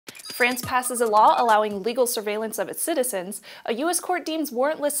France passes a law allowing legal surveillance of its citizens. A U.S. court deems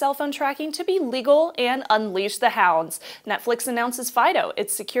warrantless cell phone tracking to be legal, and unleash the hounds. Netflix announces FIDO,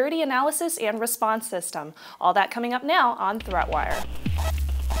 its security analysis and response system. All that coming up now on ThreatWire.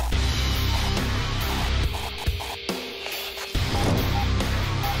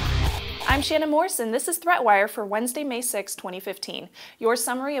 I'm Shannon Morrison. This is ThreatWire for Wednesday, May 6, 2015. Your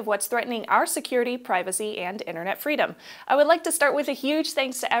summary of what's threatening our security, privacy, and internet freedom. I would like to start with a huge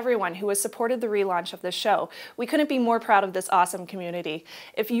thanks to everyone who has supported the relaunch of this show. We couldn't be more proud of this awesome community.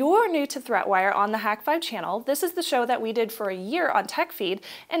 If you're new to ThreatWire on the Hack5 channel, this is the show that we did for a year on TechFeed,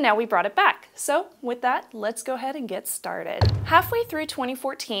 and now we brought it back. So with that, let's go ahead and get started. Halfway through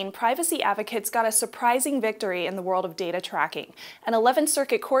 2014, privacy advocates got a surprising victory in the world of data tracking. An 11th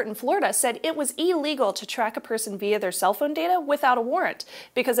Circuit Court in Florida said it was illegal to track a person via their cell phone data without a warrant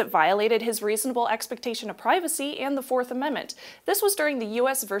because it violated his reasonable expectation of privacy and the Fourth Amendment. This was during the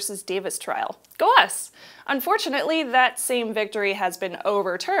U.S. versus Davis trial. Go us! Unfortunately, that same victory has been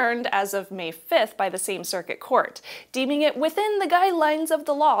overturned as of May 5th by the same circuit court, deeming it within the guidelines of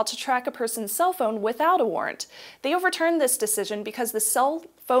the law to track a person's cell phone without a warrant. They overturned this decision because the cell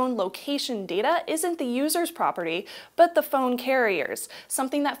phone location data isn't the user's property, but the phone carrier's,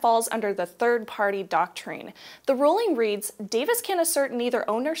 something that falls under the third-party doctrine. The ruling reads, Davis can assert neither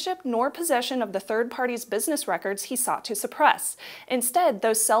ownership nor possession of the third party's business records he sought to suppress. Instead,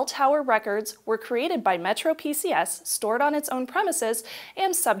 those cell tower records were created by Metro PCS, stored on its own premises,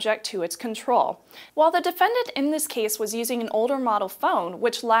 and subject to its control. While the defendant in this case was using an older model phone,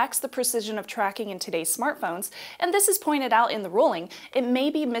 which lacks the precision of tracking in today's smartphones, and this is pointed out in the ruling, it may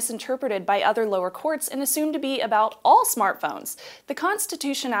be misinterpreted by other lower courts and assumed to be about all smartphones. The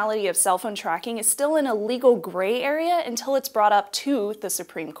constitutionality of cell phone tracking is still in a legal gray area until it's brought up to the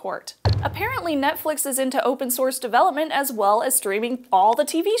Supreme Court. Apparently, Netflix is into open source development as well as streaming all the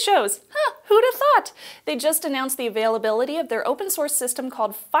TV shows. Who'd have thought? They just announced the availability of their open source system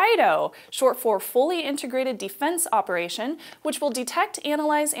called FIDO, short for Fully Integrated Defense Operation, which will detect,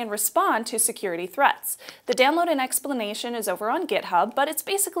 analyze, and respond to security threats. The download and explanation is over on GitHub, but it's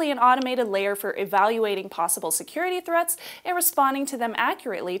basically an automated layer for evaluating possible security threats and responding to them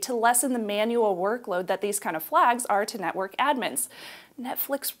accurately to lessen the manual workload that these kind of flags are to network admins.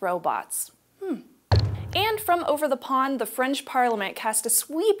 Netflix robots. And from over the pond, the French Parliament cast a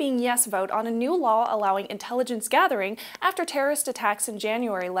sweeping yes vote on a new law allowing intelligence gathering after terrorist attacks in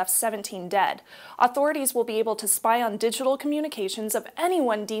January left 17 dead. Authorities will be able to spy on digital communications of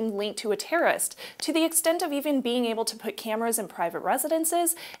anyone deemed linked to a terrorist, to the extent of even being able to put cameras in private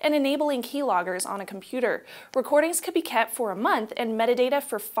residences and enabling keyloggers on a computer. Recordings could be kept for a month and metadata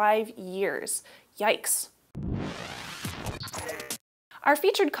for 5 years. Yikes. Our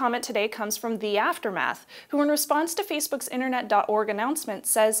featured comment today comes from The Aftermath, who in response to Facebook's Internet.org announcement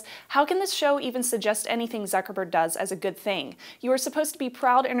says, "How can this show even suggest anything Zuckerberg does as a good thing? You are supposed to be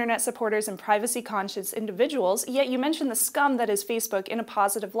proud internet supporters and privacy-conscious individuals, yet you mention the scum that is Facebook in a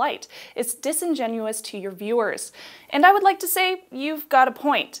positive light. It's disingenuous to your viewers." And I would like to say, you've got a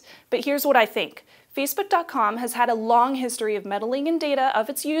point, but here's what I think. Facebook.com has had a long history of meddling in data of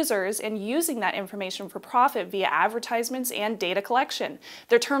its users and using that information for profit via advertisements and data collection.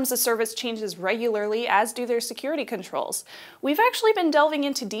 Their terms of service changes regularly, as do their security controls. We've actually been delving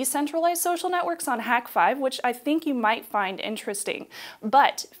into decentralized social networks on Hack5, which I think you might find interesting.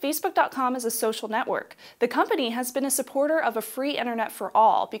 But Facebook.com is a social network. The company has been a supporter of a free internet for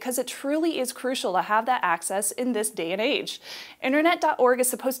all because it truly is crucial to have that access in this day and age. Internet.org is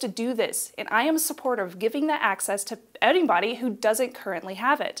supposed to do this, and I am a supporter of giving that access to anybody who doesn't currently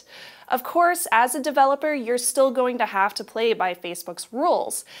have it. Of course, as a developer, you're still going to have to play by Facebook's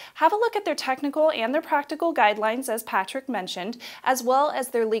rules. Have a look at their technical and their practical guidelines, as Patrick mentioned, as well as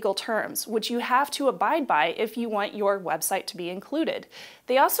their legal terms, which you have to abide by if you want your website to be included.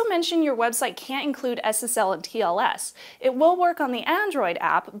 They also mention your website can't include SSL and TLS. It will work on the Android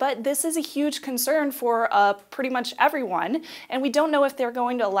app, but this is a huge concern for pretty much everyone, and we don't know if they're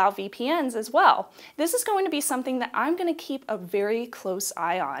going to allow VPNs as well. This is going to be something that I'm going to keep a very close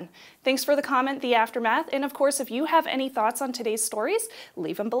eye on. Thanks for the comment, The Aftermath, and of course, if you have any thoughts on today's stories,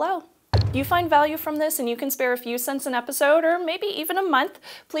 leave them below. If you find value from this and you can spare a few cents an episode or maybe even a month,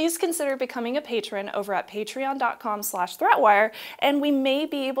 please consider becoming a patron over at patreon.com/threatwire, and we may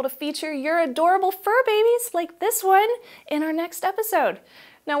be able to feature your adorable fur babies like this one in our next episode.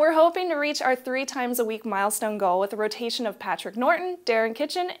 Now we're hoping to reach our 3 times a week milestone goal with a rotation of Patrick Norton, Darren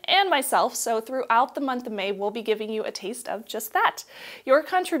Kitchen, and myself, so throughout the month of May we'll be giving you a taste of just that. Your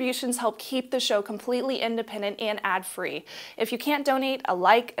contributions help keep the show completely independent and ad-free. If you can't donate, a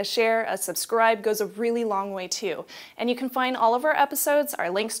like, a share, a subscribe goes a really long way too. And you can find all of our episodes,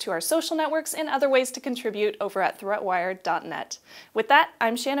 our links to our social networks, and other ways to contribute over at ThreatWire.net. With that,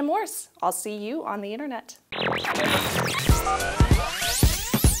 I'm Shannon Morse. I'll see you on the internet.